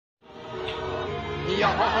In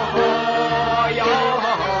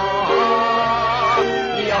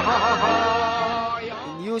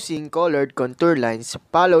using colored contour lines,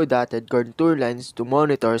 follow dotted contour lines to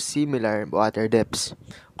monitor similar water depths.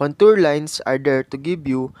 Contour lines are there to give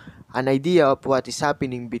you an idea of what is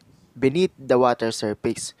happening beneath the water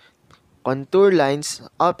surface. Contour lines,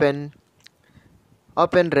 often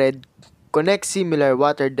red, connect similar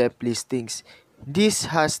water depth listings. This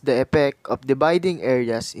has the effect of dividing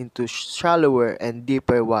areas into shallower and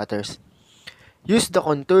deeper waters. Use the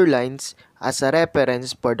contour lines as a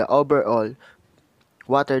reference for the overall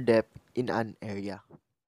water depth in an area.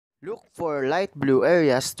 Look for light blue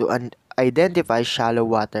areas to identify shallow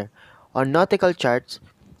water. On nautical charts,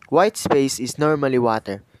 white space is normally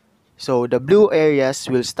water, so the blue areas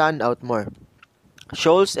will stand out more.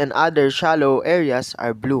 Shoals and other shallow areas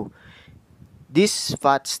are blue. These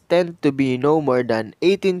spots tend to be no more than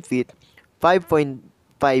 18 feet, 5.5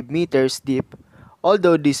 meters deep.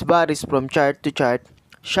 Although this varies from chart to chart,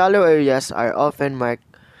 shallow areas are often marked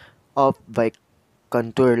off by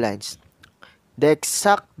contour lines. The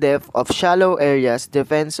exact depth of shallow areas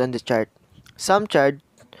depends on the chart. Some chart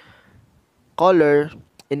color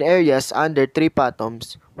in areas under 3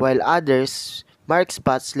 fathoms, while others mark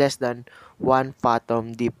spots less than 1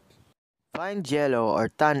 fathom deep. Find yellow or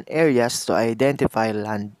tan areas to identify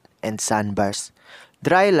land and sandbars.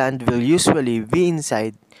 Dry land will usually be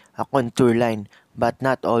inside a contour line, but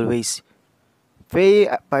not always. Pay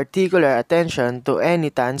particular attention to any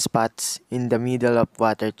tan spots in the middle of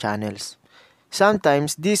water channels.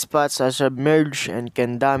 Sometimes these spots are submerged and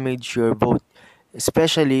can damage your boat,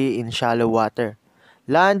 especially in shallow water.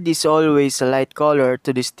 Land is always a light color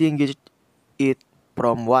to distinguish it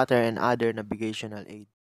from water and other navigational aids.